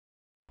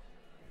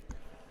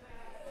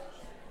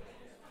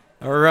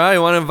All right, I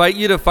want to invite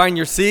you to find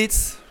your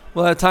seats.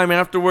 We'll have time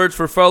afterwards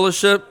for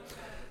fellowship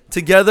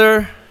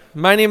together.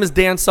 My name is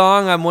Dan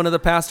Song. I'm one of the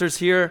pastors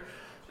here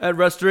at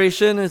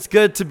Restoration. It's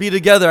good to be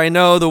together. I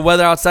know the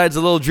weather outside is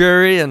a little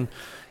dreary and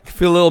I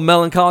feel a little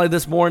melancholy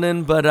this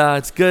morning, but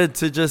it's good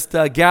to just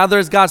gather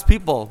as God's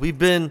people.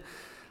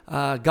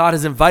 God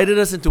has invited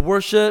us into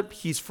worship.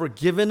 He's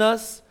forgiven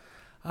us.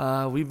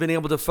 We've been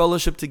able to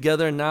fellowship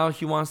together, and now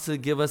He wants to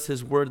give us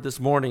His word this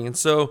morning. And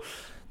so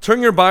turn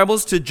your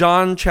Bibles to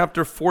John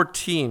chapter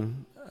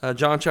 14.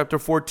 John chapter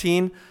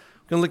 14. We're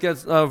going to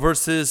look at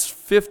verses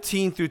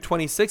 15 through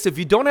 26. If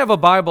you don't have a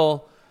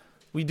Bible,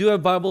 we do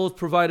have Bibles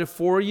provided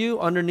for you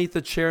underneath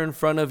the chair in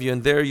front of you.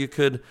 And there you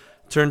could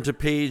turn to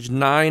page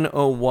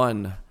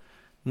 901.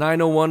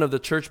 901 of the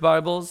church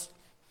Bibles.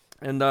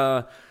 And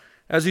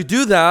as you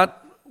do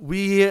that,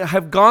 we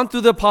have gone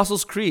through the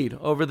Apostles' Creed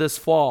over this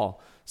fall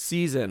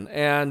season.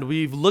 And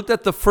we've looked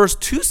at the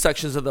first two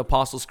sections of the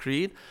Apostles'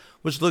 Creed,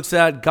 which looks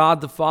at God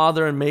the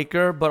Father and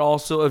Maker, but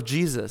also of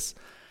Jesus.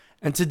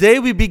 And today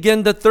we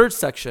begin the third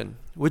section,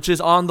 which is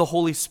on the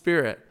Holy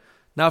Spirit.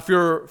 Now, if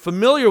you're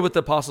familiar with the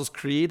Apostles'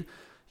 Creed,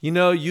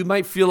 you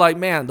might feel like,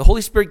 man, the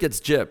Holy Spirit gets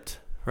gypped,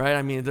 right?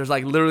 I mean, there's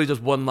like literally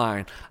just one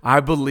line, I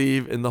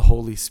believe in the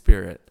Holy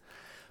Spirit.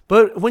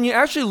 But when you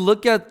actually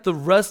look at the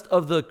rest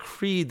of the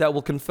creed that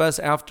we'll confess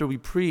after we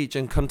preach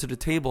and come to the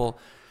table,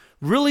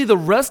 really the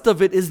rest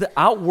of it is the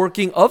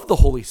outworking of the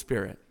Holy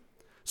Spirit.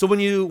 So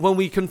when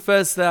we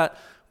confess that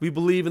we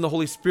believe in the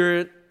Holy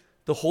Spirit,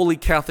 the Holy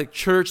Catholic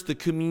Church, the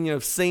communion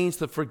of saints,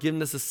 the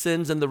forgiveness of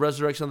sins, and the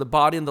resurrection of the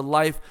body, and the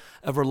life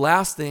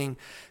everlasting,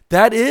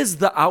 that is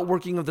the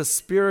outworking of the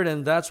Spirit,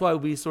 and that's why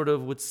we sort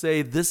of would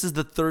say this is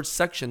the third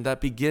section that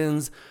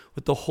begins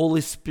with the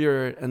Holy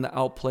Spirit and the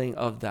outplaying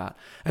of that.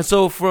 And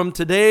so from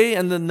today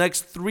and the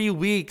next 3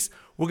 weeks,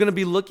 we're going to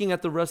be looking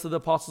at the rest of the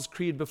Apostles'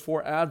 Creed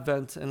before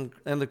Advent and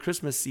the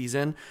Christmas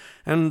season.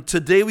 And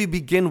today we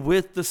begin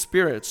with the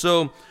Spirit.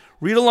 So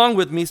read along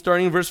with me,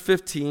 starting in verse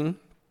 15,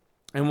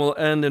 and we'll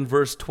end in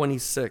verse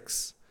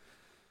 26.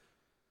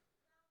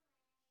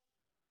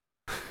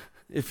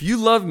 If you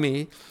love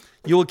me,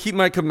 you will keep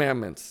my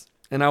commandments,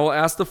 and I will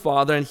ask the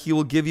Father, and He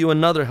will give you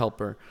another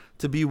helper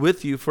to be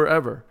with you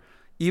forever,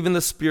 even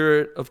the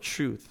Spirit of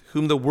truth,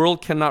 whom the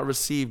world cannot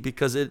receive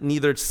because it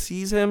neither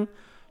sees Him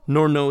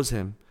nor knows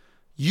Him.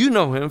 You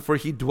know Him, for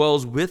He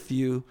dwells with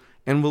you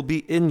and will be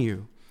in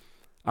you.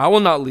 I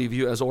will not leave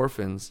you as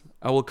orphans.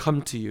 I will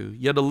come to you.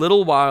 Yet a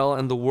little while,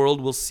 and the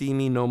world will see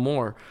me no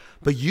more.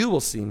 But you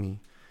will see me.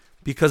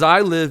 Because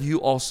I live,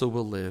 you also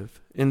will live.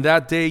 In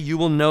that day you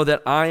will know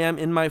that I am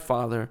in my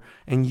Father,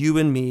 and you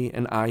in me,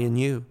 and I in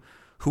you.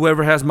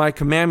 Whoever has my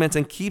commandments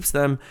and keeps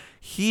them,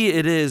 he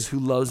it is who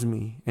loves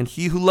me. And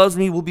he who loves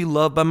me will be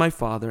loved by my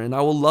Father, and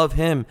I will love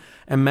him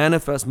and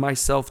manifest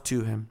myself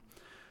to him.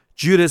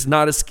 Judas,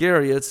 not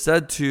Iscariot,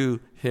 said to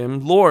him,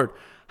 Lord,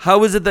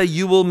 how is it that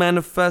you will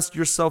manifest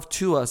yourself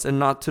to us and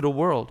not to the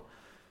world?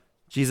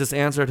 Jesus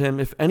answered him,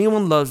 if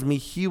anyone loves me,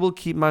 he will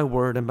keep my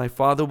word, and my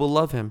Father will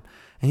love him,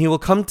 and he will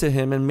come to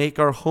him and make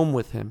our home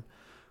with him.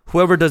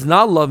 Whoever does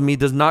not love me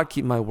does not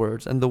keep my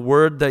words, and the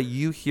word that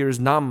you hear is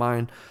not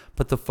mine,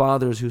 but the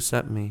Father's who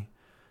sent me.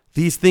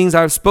 These things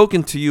I have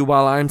spoken to you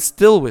while I am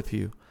still with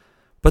you.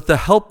 But the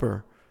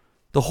Helper,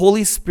 the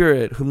Holy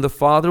Spirit, whom the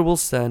Father will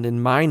send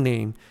in my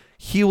name,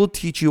 He will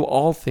teach you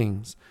all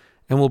things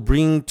and will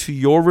bring to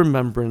your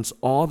remembrance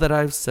all that I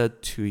have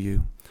said to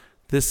you.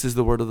 This is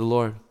the word of the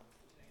Lord.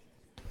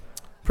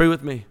 Pray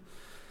with me.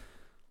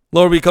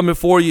 Lord, we come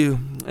before you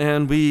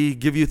and we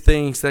give you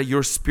thanks that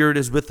your Spirit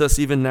is with us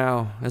even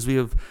now as we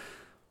have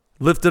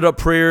lifted up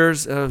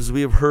prayers, as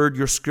we have heard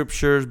your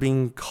scriptures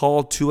being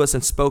called to us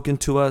and spoken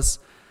to us.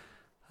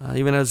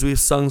 Even as we've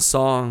sung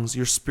songs,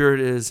 your Spirit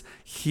is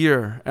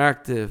here,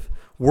 active,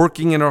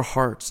 working in our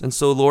hearts. And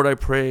so, Lord, I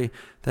pray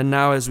that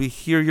now as we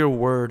hear your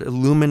word,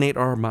 illuminate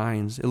our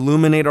minds,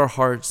 illuminate our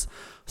hearts,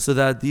 so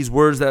that these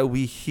words that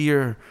we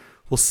hear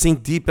will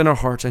sink deep in our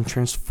hearts and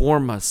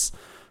transform us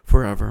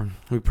forever.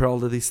 We pray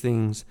all of these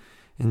things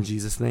in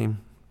Jesus' name.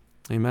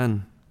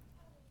 Amen.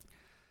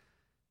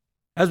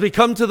 As we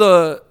come to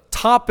the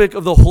topic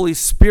of the Holy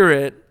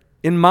Spirit,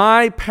 in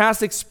my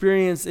past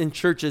experience in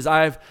churches,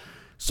 I've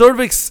sort of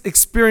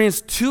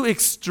experienced two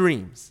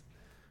extremes.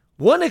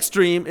 One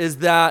extreme is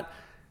that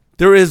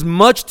there is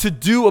much to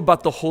do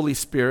about the Holy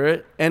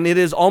Spirit, and it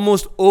is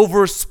almost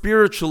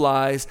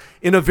over-spiritualized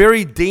in a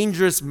very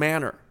dangerous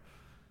manner.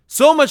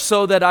 So much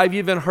so that I've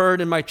even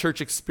heard in my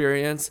church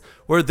experience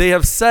where they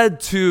have said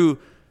to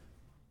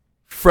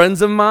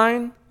friends of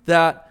mine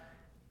that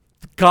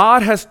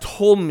God has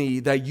told me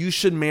that you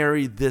should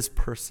marry this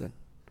person.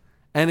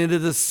 And it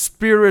is the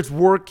Spirit's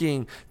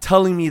working,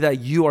 telling me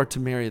that you are to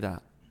marry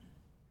that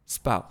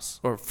spouse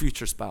or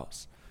future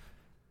spouse.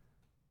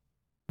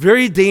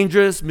 Very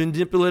dangerous,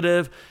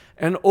 manipulative,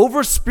 and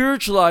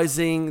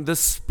over-spiritualizing the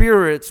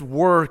Spirit's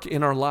work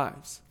in our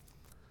lives.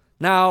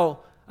 Now,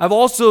 I've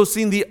also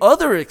seen the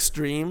other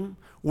extreme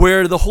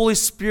where the Holy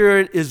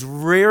Spirit is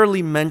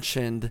rarely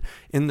mentioned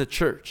in the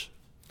church.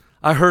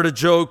 I heard a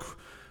joke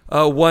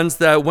once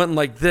that went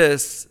like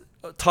this.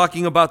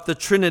 talking about the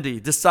Trinity,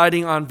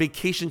 deciding on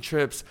vacation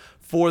trips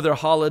for their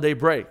holiday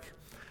break.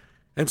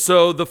 And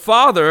so the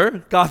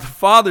Father, God the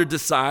Father,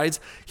 decides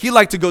he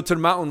liked to go to the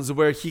mountains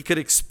where he could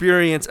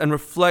experience and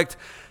reflect,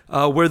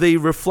 where they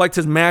reflect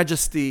his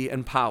majesty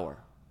and power,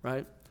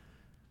 right?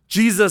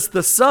 Jesus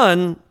the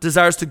Son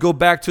desires to go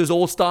back to his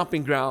old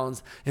stomping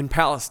grounds in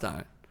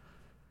Palestine.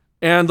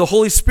 And the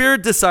Holy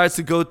Spirit decides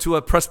to go to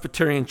a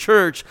Presbyterian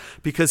church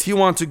because he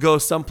wants to go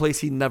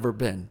someplace he'd never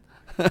been.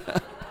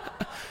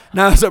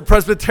 Now, as a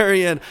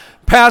Presbyterian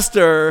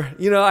pastor,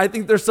 I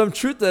think there's some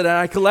truth to that.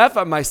 I can laugh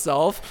at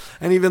myself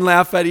and even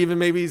laugh at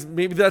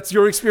maybe that's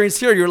your experience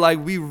here. You're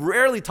like, we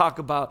rarely talk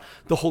about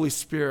the Holy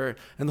Spirit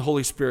and the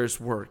Holy Spirit's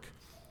work.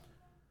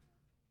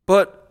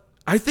 But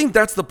I think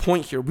that's the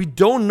point here. We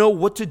don't know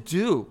what to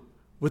do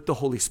with the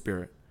Holy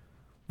Spirit.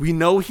 We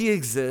know he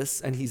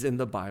exists and he's in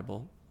the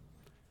Bible.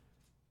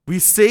 We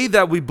say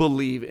that we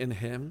believe in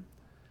him,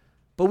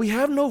 but we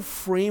have no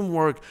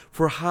framework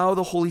for how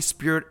the Holy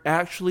Spirit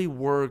actually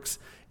works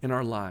in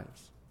our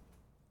lives.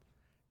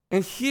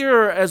 And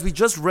here, as we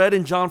just read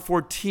in John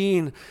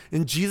 14,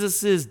 in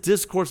Jesus'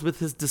 discourse with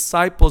his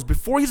disciples,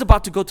 before he's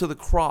about to go to the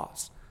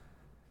cross,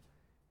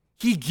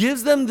 he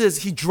gives them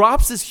he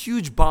drops this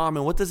huge bomb,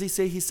 and what does he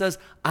say? He says,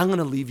 I'm going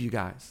to leave you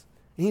guys.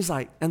 And he's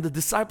like, and the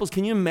disciples,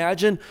 can you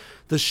imagine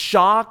the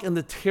shock and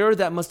the terror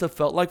that must have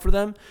felt like for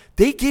them?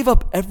 They gave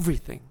up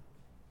everything.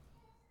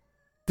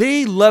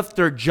 They left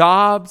their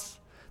jobs,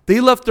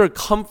 they left their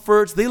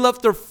comforts, they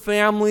left their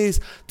families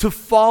to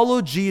follow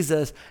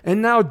Jesus.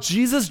 And now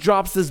Jesus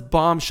drops this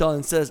bombshell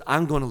and says,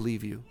 I'm going to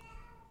leave you.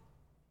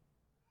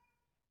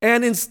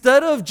 And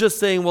instead of just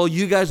saying, well,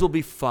 you guys will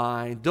be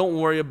fine, don't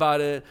worry about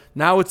it,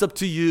 now it's up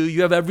to you,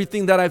 you have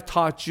everything that I've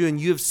taught you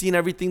and you have seen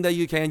everything that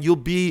you can, you'll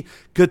be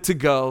good to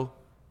go.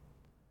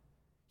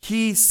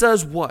 He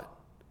says what?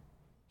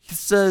 He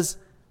says,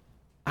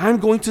 I'm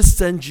going to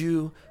send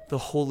you the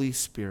Holy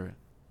Spirit.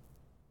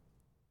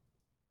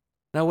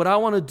 Now, what I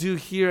want to do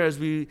here as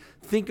we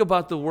think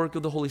about the work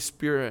of the Holy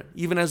Spirit,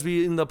 even as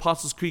we in the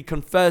Apostles' Creed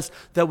confess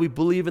that we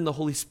believe in the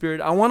Holy Spirit,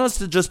 I want us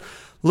to just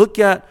look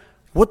at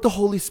what the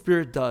Holy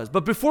Spirit does.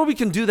 But before we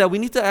can do that, we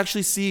need to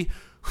actually see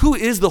who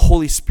is the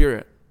Holy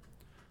Spirit.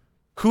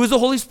 Who is the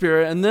Holy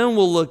Spirit? And then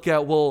we'll look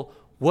at, well,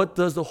 what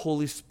does the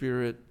Holy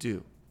Spirit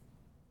do?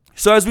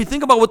 So as we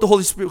think about what the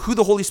Holy Spirit, who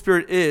the Holy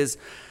Spirit is,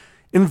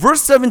 in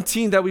verse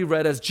 17 that we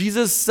read, as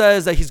Jesus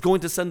says that he's going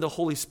to send the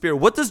Holy Spirit,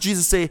 what does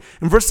Jesus say?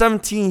 In verse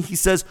 17, he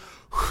says,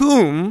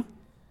 whom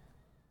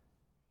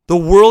the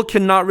world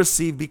cannot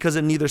receive because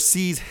it neither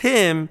sees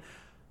him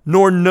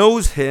nor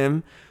knows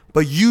him,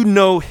 but you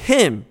know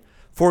him,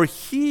 for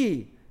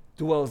he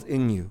dwells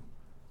in you.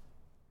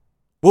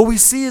 What we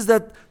see is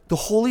that the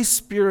Holy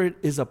Spirit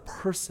is a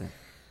person.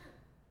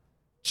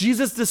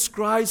 Jesus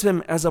describes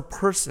him as a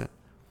person.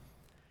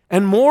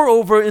 And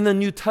moreover, in the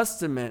New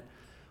Testament,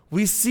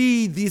 we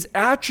see these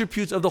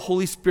attributes of the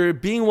Holy Spirit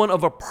being one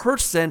of a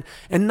person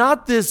and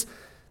not this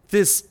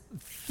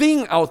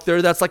thing out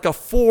there that's like a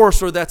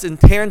force or that's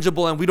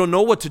intangible and we don't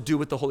know what to do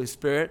with the Holy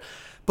Spirit.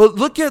 But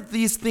look at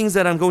these things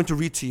that I'm going to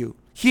read to you.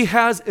 He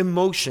has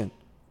emotion.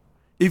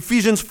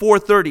 Ephesians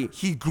 4:30,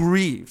 he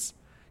grieves.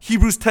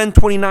 Hebrews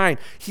 10:29,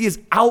 he is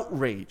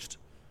outraged.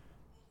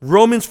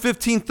 Romans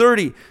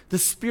 15:30, the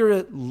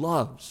Spirit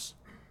loves.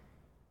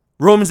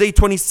 Romans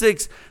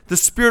 8:26, the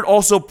Spirit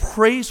also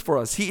prays for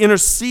us. He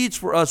intercedes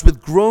for us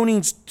with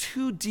groanings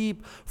too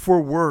deep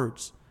for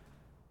words.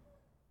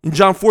 In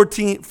John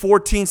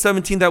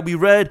 14:17 that we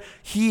read,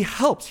 he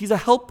helps. He's a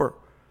helper.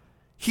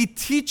 He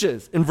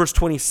teaches in verse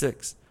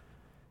 26.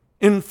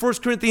 In 1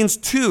 Corinthians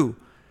 2,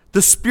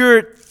 the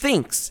Spirit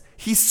thinks.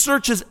 He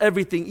searches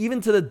everything,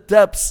 even to the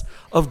depths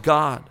of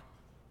God.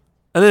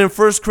 And then in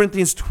 1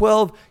 Corinthians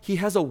 12, he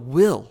has a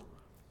will.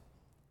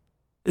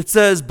 It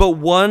says, but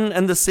one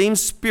and the same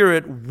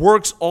Spirit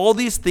works all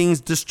these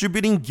things,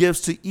 distributing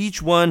gifts to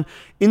each one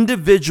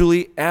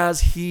individually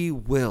as he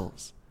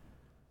wills.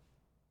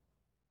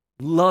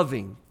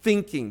 Loving,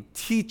 thinking,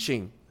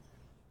 teaching,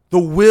 the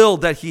will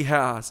that he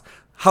has,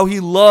 how he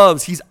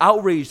loves, he's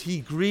outraged, he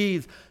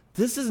grieves.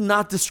 This is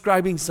not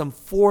describing some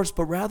force,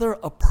 but rather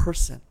a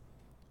person.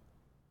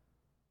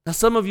 Now,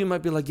 some of you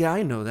might be like, yeah,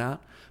 I know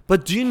that.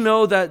 But do you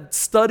know that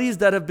studies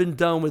that have been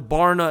done with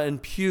Barna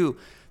and Pew,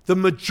 the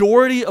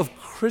majority of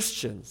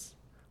Christians,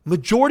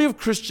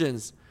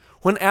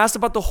 when asked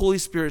about the Holy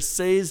Spirit,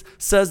 says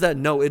that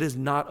no, it is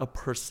not a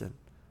person,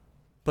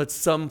 but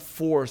some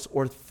force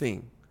or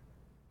thing.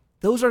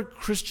 Those are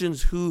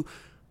Christians who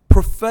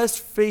profess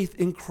faith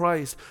in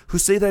Christ, who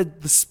say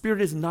that the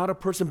Spirit is not a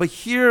person. But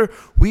here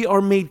we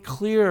are made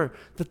clear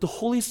that the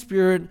Holy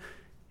Spirit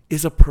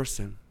is a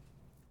person.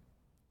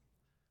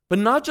 But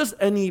not just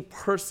any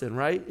person,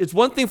 right? It's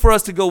one thing for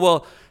us to go,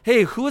 well,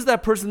 hey, who is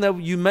that person that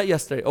you met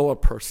yesterday? Oh, a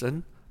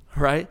person,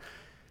 right?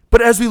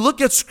 But as we look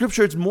at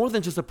Scripture, it's more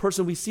than just a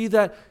person. We see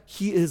that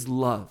he is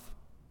love.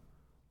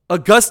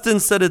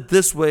 Augustine said it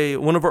this way,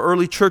 one of our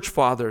early church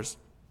fathers.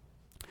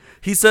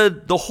 He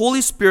said, the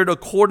Holy Spirit,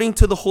 according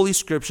to the Holy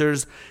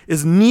Scriptures,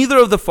 is neither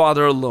of the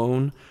Father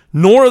alone,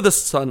 nor of the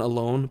Son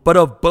alone, but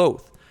of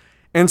both,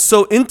 and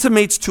so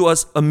intimates to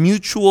us a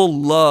mutual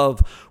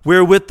love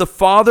wherewith the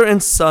Father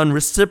and Son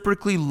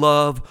reciprocally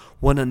love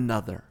one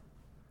another.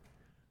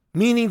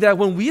 Meaning that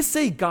when we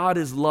say God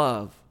is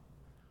love,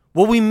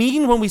 what we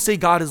mean when we say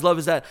God is love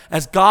is that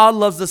as God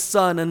loves the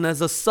Son and as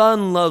the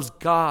Son loves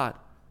God,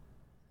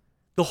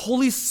 the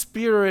Holy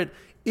Spirit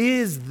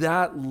is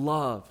that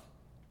love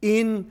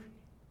in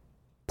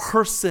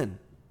person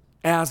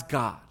as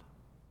God.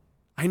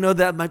 I know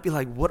that might be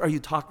like, what are you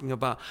talking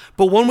about?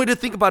 But one way to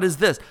think about it is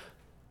this.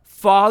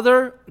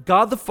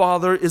 God the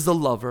Father is the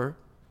lover,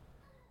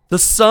 the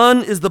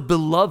Son is the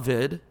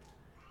beloved,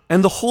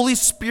 and the Holy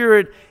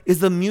Spirit is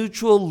the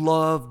mutual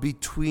love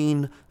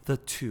between the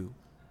two.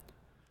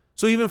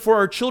 So even for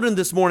our children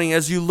this morning,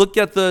 as you look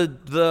at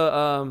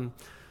the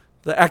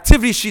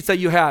activity sheets that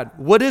you had,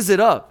 what is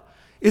it of?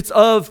 It's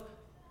of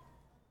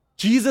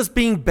Jesus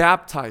being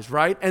baptized,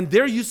 right? And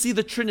there you see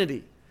the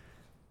Trinity.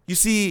 You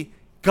see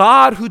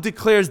God who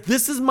declares,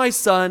 "This is my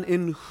Son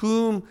in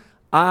whom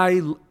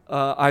I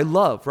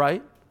love,"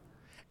 right?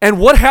 And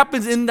what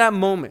happens in that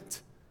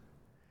moment?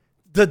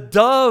 The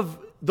dove,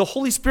 the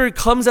Holy Spirit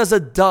comes as a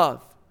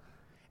dove,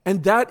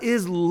 and that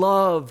is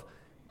love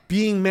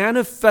being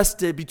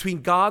manifested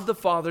between God the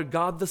Father,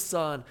 God the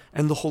Son,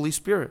 and the Holy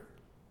Spirit.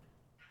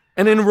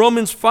 And in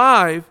Romans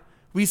 5,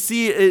 we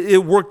see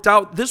it worked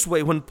out this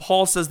way when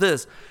Paul says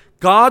this: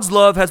 God's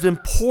love has been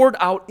poured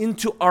out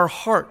into our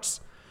hearts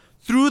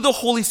through the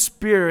Holy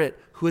Spirit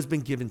who has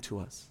been given to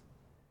us.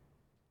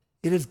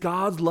 It is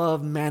God's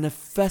love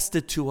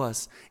manifested to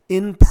us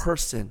in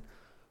person,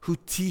 who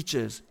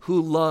teaches,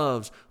 who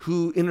loves,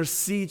 who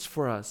intercedes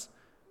for us.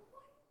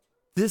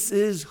 This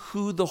is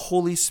who the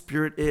Holy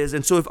Spirit is.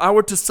 And so if I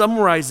were to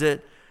summarize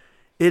it,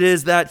 it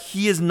is that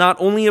he is not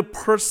only a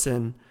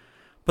person,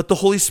 but the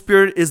Holy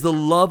Spirit is the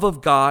love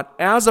of God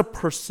as a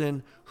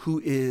person who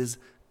is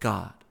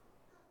God.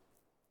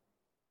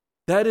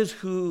 That is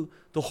who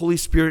the Holy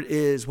Spirit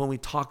is when we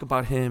talk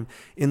about him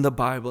in the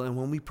Bible and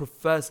when we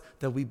profess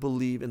that we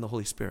believe in the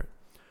Holy Spirit.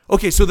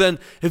 Okay, so then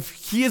if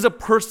he is a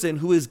person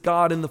who is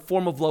God in the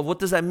form of love, what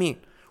does that mean?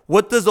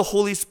 What does the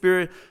Holy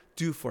Spirit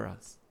do for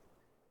us?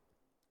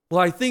 Well,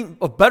 I think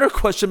a better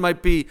question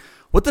might be,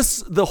 what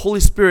does the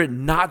Holy Spirit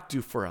not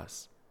do for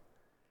us?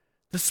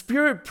 The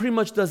Spirit pretty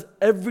much does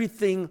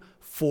everything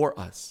for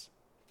us.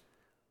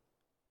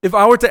 If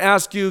I were to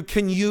ask you,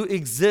 can you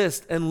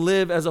exist and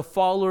live as a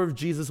follower of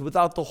Jesus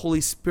without the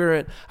Holy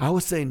Spirit? I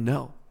would say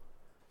no.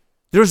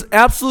 There's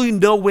absolutely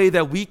no way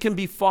that we can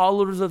be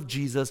followers of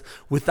Jesus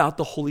without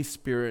the Holy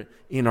Spirit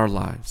in our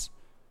lives.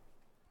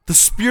 The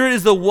Spirit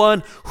is the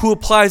one who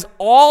applies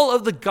all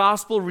of the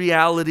gospel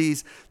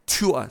realities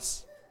to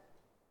us.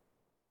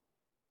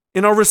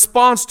 In our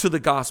response to the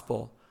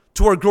gospel,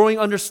 to our growing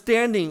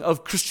understanding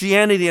of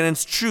Christianity and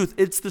its truth,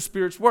 it's the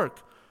Spirit's work.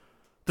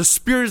 The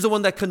Spirit is the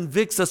one that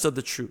convicts us of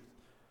the truth.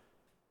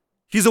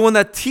 He's the one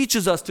that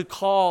teaches us to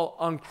call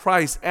on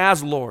Christ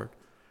as Lord.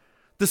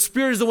 The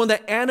Spirit is the one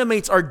that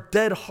animates our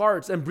dead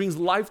hearts and brings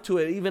life to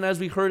it, even as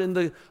we heard in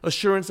the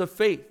assurance of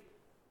faith.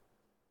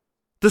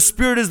 The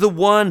Spirit is the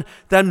one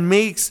that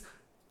makes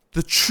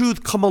the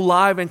truth come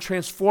alive and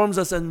transforms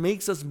us and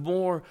makes us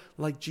more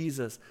like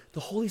Jesus. The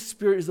Holy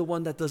Spirit is the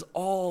one that does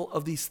all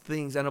of these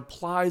things and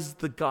applies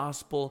the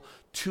gospel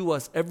to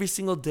us every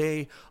single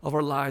day of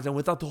our lives. And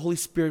without the Holy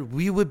Spirit,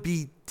 we would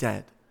be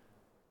dead.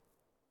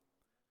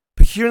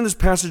 But here in this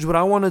passage, what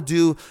I want to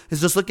do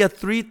is just look at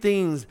three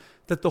things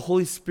that the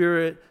Holy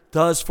Spirit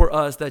does for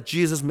us that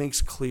Jesus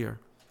makes clear.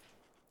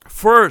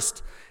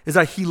 First is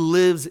that he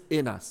lives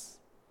in us.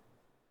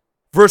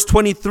 Verse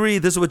 23,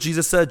 this is what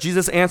Jesus said.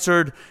 Jesus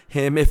answered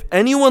him, "If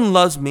anyone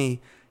loves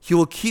me, he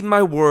will keep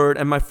my word,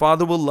 and my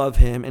Father will love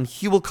him, and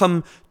he will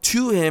come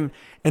to him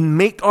and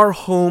make our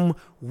home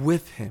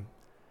with him."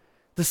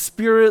 The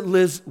Spirit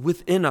lives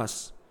within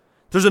us.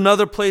 There's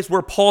another place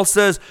where Paul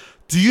says,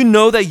 "Do you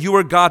know that you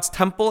are God's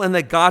temple and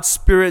that God's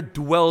Spirit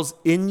dwells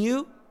in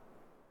you?"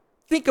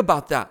 Think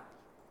about that.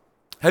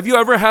 Have you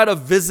ever had a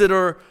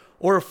visitor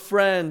or a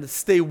friend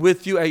stay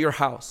with you at your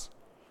house?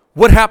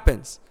 What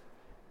happens?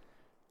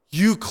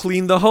 You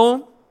clean the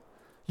home,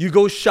 you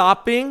go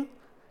shopping,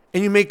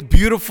 and you make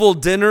beautiful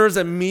dinners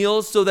and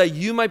meals so that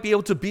you might be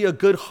able to be a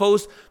good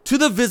host to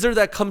the visitor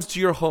that comes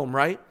to your home,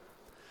 right?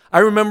 I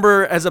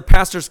remember as a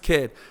pastor's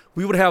kid,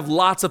 we would have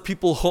lots of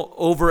people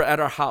over at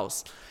our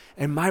house,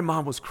 and my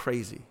mom was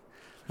crazy.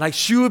 Like,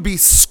 she would be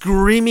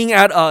screaming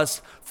at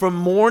us from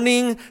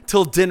morning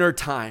till dinner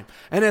time.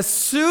 And as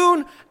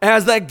soon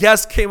as that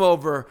guest came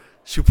over,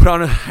 she would put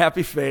on a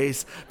happy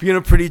face, be in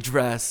a pretty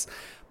dress.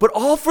 But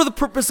all for the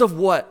purpose of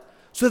what?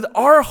 So that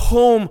our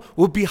home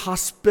would be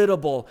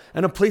hospitable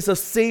and a place of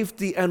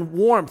safety and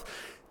warmth.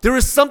 There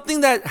is something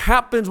that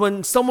happens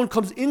when someone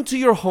comes into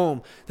your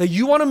home that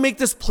you want to make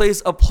this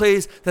place a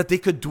place that they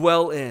could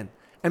dwell in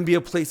and be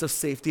a place of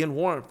safety and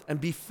warmth and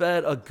be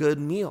fed a good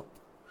meal.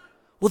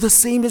 Well, the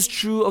same is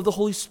true of the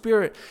Holy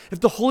Spirit. If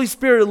the Holy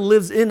Spirit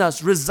lives in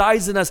us,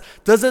 resides in us,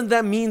 doesn't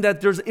that mean that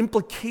there's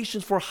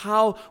implications for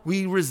how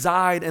we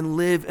reside and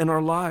live in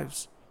our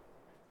lives?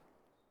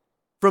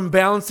 From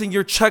balancing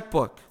your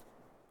checkbook,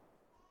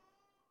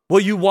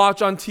 what you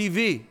watch on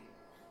TV,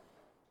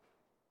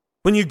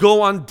 when you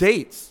go on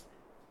dates,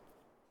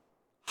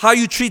 how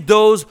you treat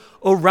those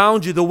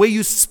around you, the way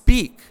you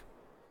speak.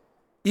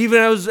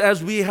 Even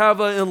as we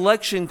have an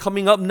election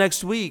coming up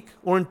next week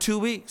or in 2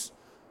 weeks.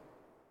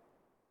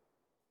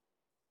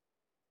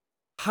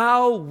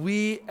 How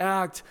we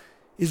act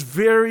is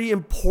very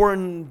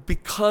important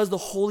because the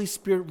Holy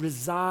Spirit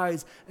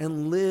resides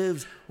and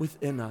lives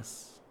within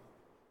us.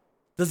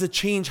 Does it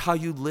change how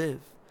you live?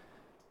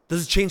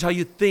 Does it change how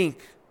you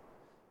think?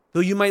 Though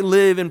you might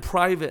live in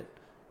private,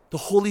 the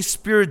Holy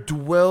Spirit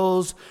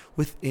dwells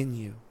within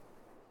you.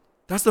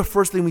 That's the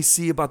first thing we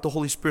see about the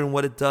Holy Spirit and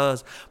what it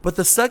does. But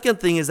the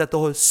second thing is that the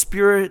Holy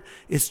Spirit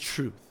is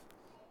truth.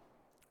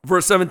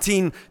 Verse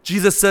 17,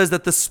 Jesus says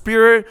that the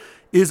Spirit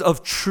is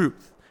of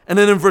truth. And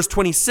then in verse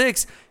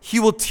 26, He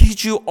will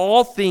teach you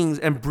all things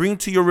and bring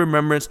to your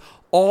remembrance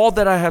all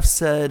that I have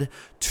said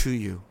to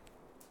you.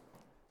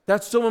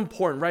 That's so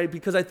important, right?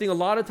 Because I think a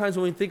lot of times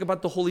when we think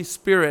about the Holy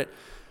Spirit,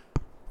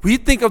 we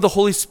think of the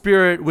Holy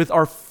Spirit with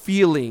our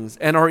feelings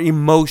and our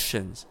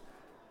emotions.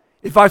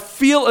 If I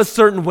feel a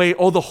certain way,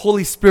 the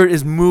Holy Spirit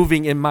is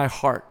moving in my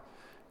heart.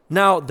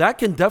 Now, that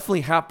can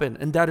definitely happen,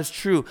 and that is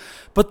true.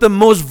 But the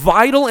most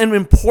vital and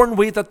important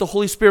way that the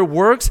Holy Spirit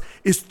works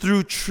is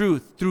through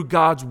truth, through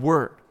God's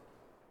Word.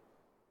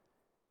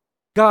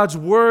 God's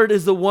Word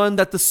is the one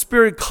that the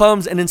Spirit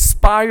comes and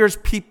inspires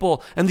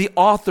people and the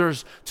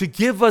authors to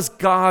give us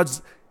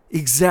God's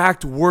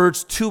exact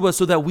words to us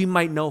so that we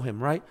might know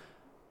Him, right?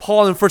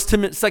 Paul in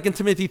 2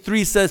 Timothy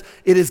 3 says,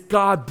 it is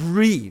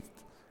God-breathed.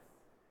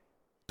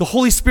 The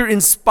Holy Spirit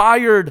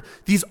inspired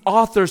these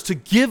authors to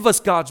give us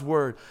God's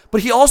Word.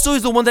 But He also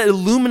is the one that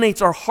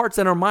illuminates our hearts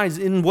and our minds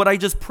in what I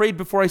just prayed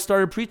before I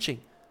started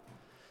preaching.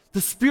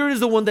 The Spirit is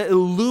the one that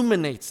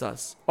illuminates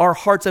us, our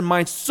hearts and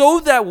minds, so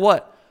that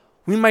what?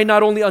 We might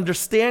not only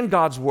understand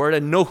God's Word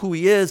and know who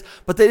He is,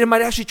 but that it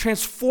might actually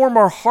transform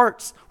our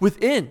hearts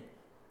within.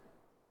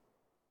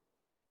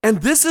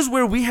 And this is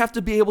where we have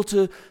to be able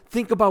to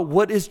think about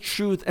what is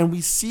truth, and we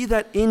see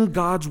that in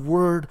God's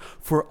Word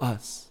for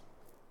us.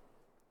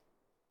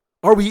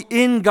 Are we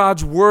in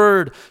God's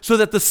Word so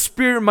that the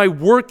Spirit might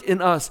work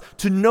in us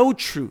to know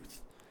truth?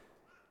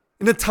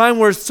 In a time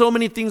where so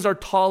many things are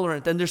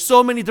tolerant and there's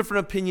so many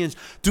different opinions,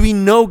 do we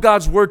know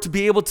God's Word to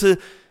be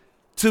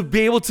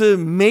able to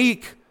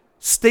make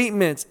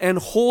statements and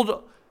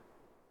hold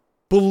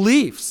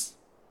beliefs,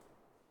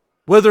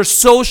 whether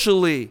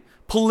socially,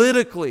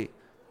 politically,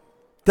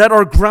 that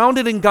are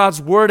grounded in God's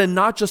Word and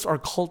not just our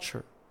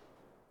culture?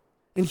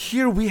 And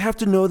here we have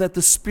to know that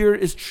the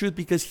Spirit is truth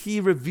because He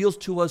reveals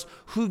to us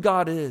who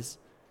God is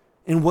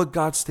and what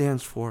God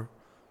stands for.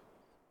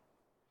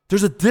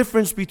 There's a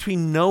difference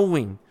between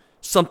knowing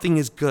something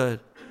is good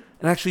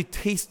and actually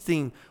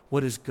tasting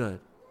what is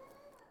good.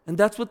 And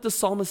that's what the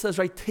psalmist says,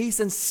 right? Taste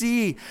and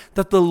see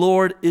that the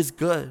Lord is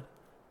good.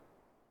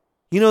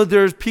 You know,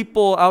 there's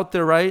people out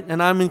there, right?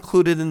 And I'm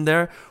included in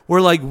there,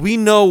 where we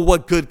know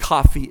what good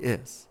coffee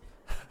is.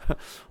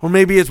 Or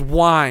maybe it's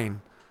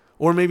wine.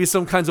 Or maybe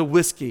some kinds of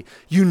whiskey.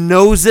 You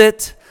nose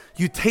it.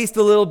 You taste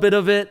a little bit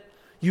of it.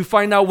 You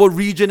find out what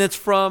region it's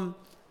from.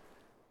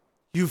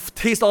 You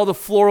taste all the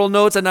floral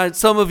notes. And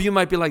some of you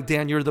might be like,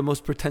 Dan, you're the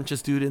most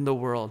pretentious dude in the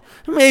world.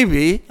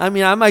 Maybe. I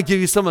might give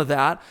you some of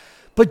that.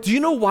 But do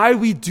you know why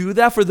we do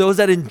that for those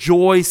that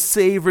enjoy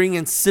savoring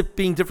and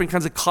sipping different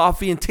kinds of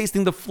coffee and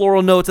tasting the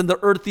floral notes and the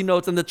earthy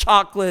notes and the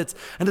chocolates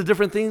and the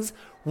different things?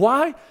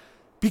 Why?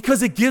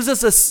 Because it gives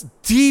us a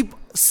deep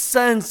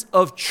sense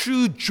of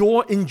true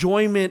joy,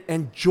 enjoyment,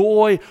 and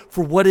joy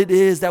for what it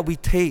is that we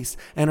taste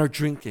and are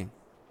drinking.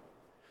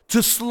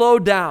 To slow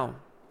down,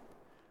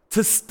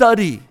 to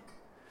study,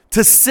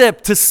 to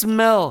sip, to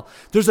smell.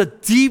 There's a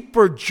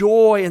deeper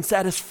joy and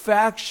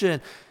satisfaction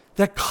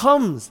that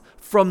comes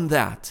from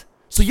that.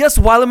 So yes,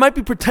 while it might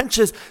be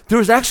pretentious,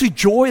 there's actually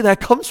joy that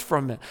comes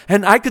from it.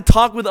 And I could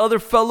talk with other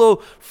fellow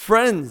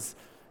friends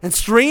and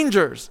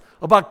strangers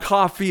about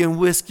coffee and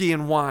whiskey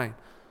and wine.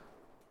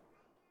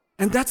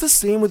 And that's the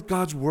same with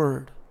God's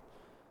Word.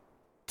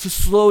 To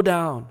slow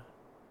down,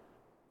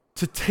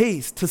 to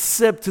taste, to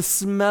sip, to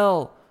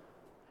smell,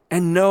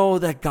 and know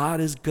that God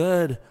is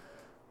good.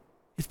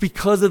 It's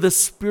because of the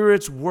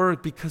Spirit's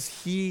work,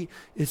 because He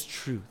is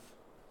truth.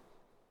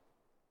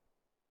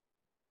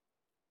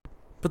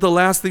 But the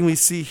last thing we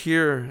see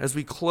here as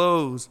we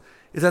close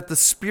is that the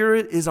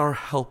Spirit is our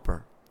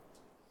helper.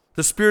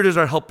 The Spirit is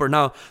our helper.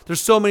 Now, there's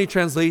so many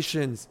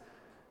translations.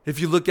 If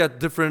you look at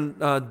different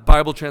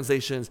Bible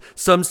translations,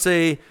 some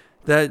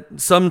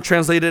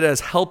translate it as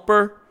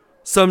helper,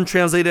 some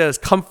translate it as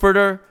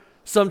comforter,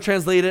 some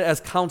translate it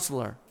as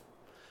counselor.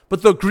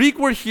 But the Greek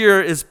word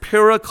here is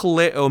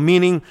parakaleo,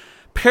 meaning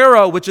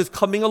para, which is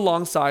coming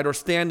alongside or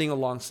standing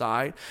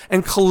alongside,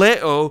 and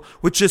kaleo,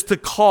 which is to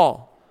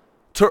call,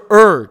 to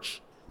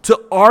urge,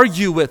 to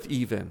argue with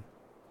even.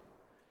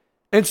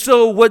 And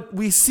so what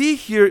we see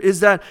here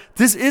is that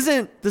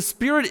the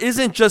Spirit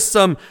isn't just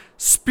some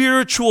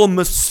spiritual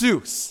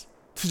masseuse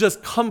to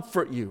just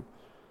comfort you.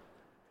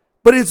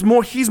 But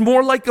he's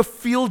more like a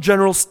field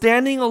general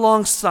standing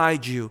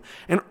alongside you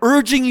and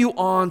urging you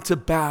on to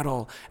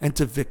battle and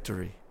to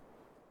victory.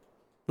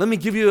 Let me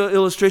give you an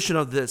illustration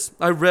of this.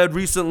 I read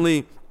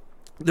recently,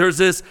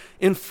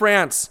 in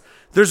France,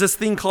 there's this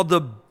thing called the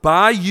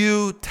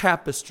Bayeux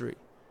Tapestry.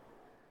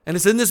 And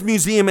it's in this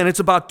museum, and it's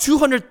about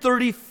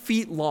 230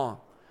 feet long.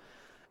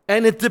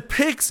 And it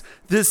depicts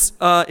this,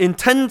 in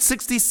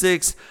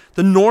 1066,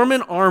 the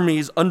Norman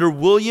armies under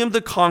William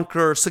the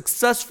Conqueror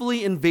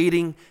successfully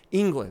invading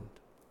England.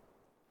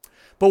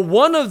 But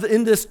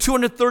in this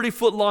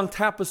 230-foot long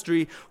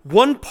tapestry,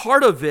 one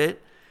part of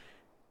it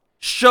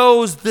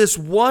shows this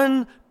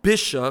one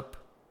bishop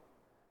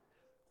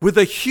with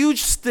a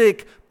huge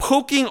stick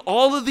poking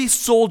all of these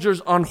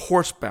soldiers on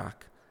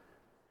horseback.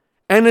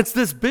 And it's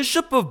this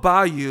Bishop of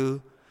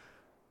Bayeux,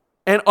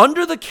 and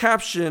under the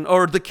caption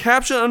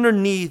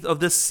underneath of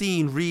this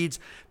scene reads,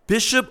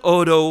 Bishop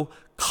Odo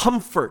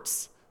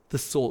comforts the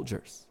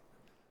soldiers.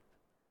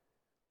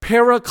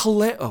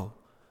 Parakaleo.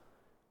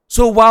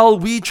 So while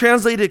we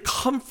translated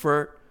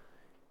comfort,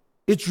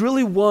 it's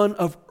really one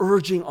of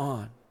urging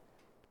on,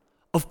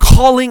 of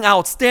calling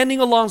out, standing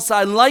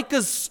alongside like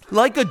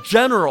a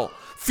general,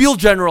 field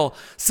general,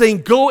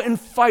 saying, go and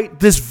fight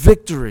this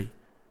victory.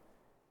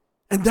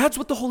 And that's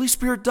what the Holy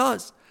Spirit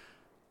does.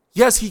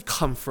 Yes, he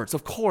comforts,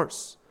 of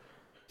course.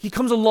 He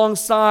comes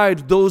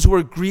alongside those who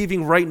are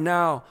grieving right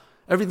now.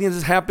 Everything that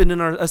has happened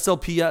in our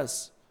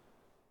SLPS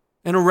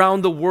and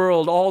around the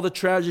world, all the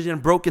tragedy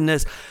and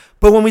brokenness.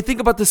 But when we think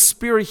about the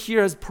Spirit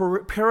here as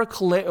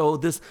parakaleo,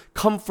 this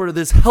comforter,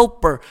 this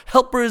helper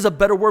is a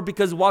better word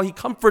because while he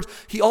comforts,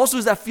 he also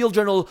is that field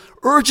general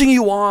urging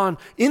you on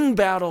in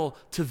battle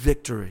to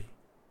victory.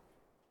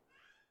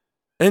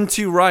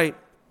 N.T. Wright,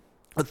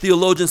 a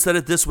theologian, said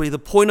it this way: the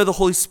point of the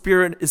Holy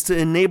Spirit is to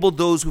enable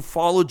those who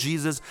follow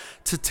Jesus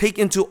to take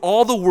into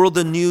all the world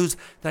the news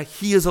that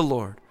he is a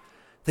Lord,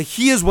 that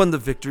he has won the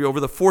victory over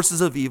the forces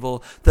of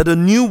evil, that a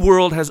new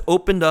world has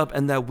opened up,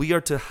 and that we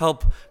are to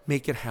help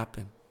make it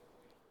happen.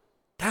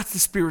 That's the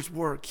Spirit's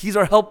work. He's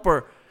our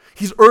helper.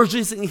 He's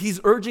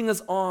urging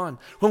us on.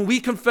 When we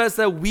confess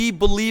that we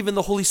believe in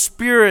the Holy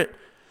Spirit,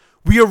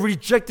 we are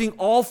rejecting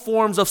all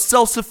forms of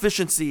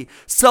self-sufficiency,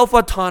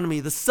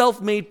 self-autonomy, the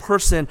self-made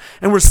person.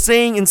 And we're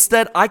saying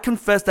instead, I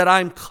confess that I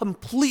am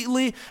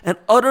completely and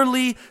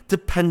utterly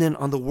dependent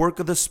on the work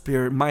of the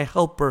Spirit, my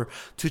helper,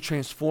 to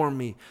transform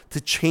me, to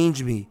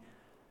change me,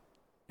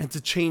 and to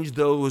change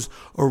those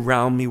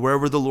around me,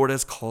 wherever the Lord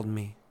has called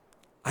me.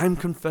 I'm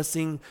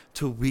confessing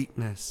to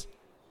weakness.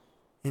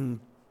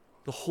 And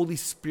the Holy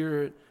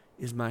Spirit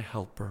is my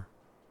helper.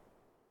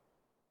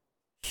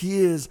 He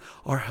is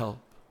our help.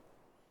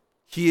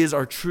 He is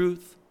our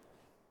truth.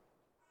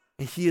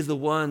 And he is the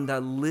one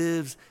that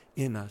lives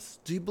in us.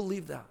 Do you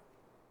believe that?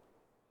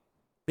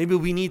 Maybe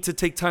we need to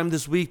take time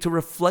this week to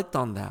reflect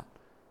on that.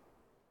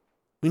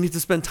 We need to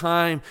spend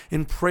time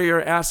in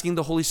prayer asking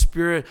the Holy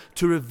Spirit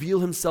to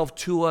reveal himself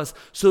to us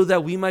so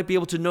that we might be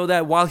able to know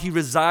that while he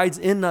resides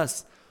in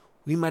us,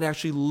 we might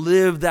actually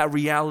live that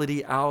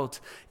reality out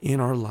in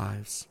our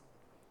lives.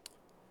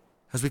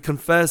 As we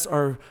confess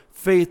our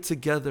faith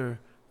together,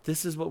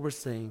 this is what we're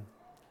saying.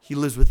 He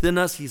lives within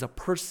us. He's a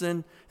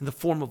person in the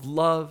form of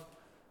love,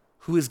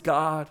 who is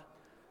God,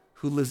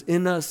 who lives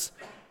in us,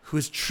 who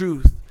is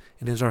truth,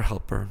 and is our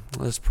helper.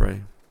 Let's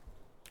pray.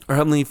 Our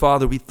Heavenly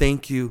Father, we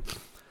thank you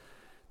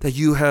that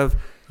you have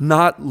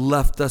not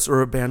left us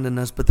or abandoned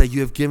us, but that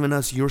you have given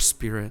us your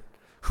Spirit,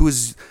 who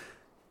is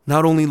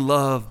not only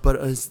love, but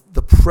as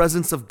the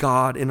presence of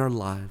God in our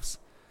lives.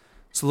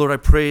 So Lord, I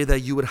pray that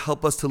you would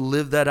help us to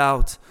live that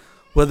out,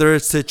 whether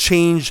it's to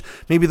change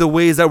maybe the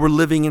ways that we're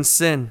living in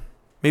sin,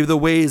 maybe the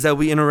ways that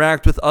we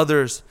interact with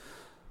others,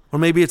 or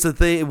maybe it's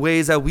the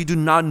ways that we do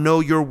not know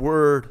your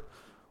word,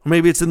 or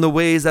maybe it's in the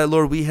ways that,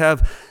 Lord, we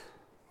have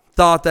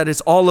thought that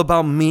it's all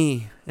about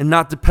me and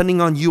not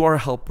depending on you, our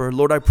helper.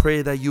 Lord, I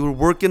pray that you would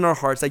work in our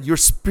hearts, that your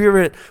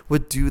Spirit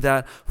would do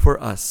that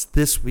for us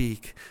this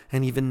week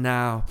and even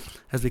now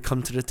as we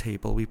come to the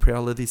table. We pray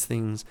all of these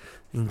things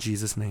in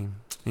Jesus' name.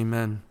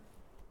 Amen.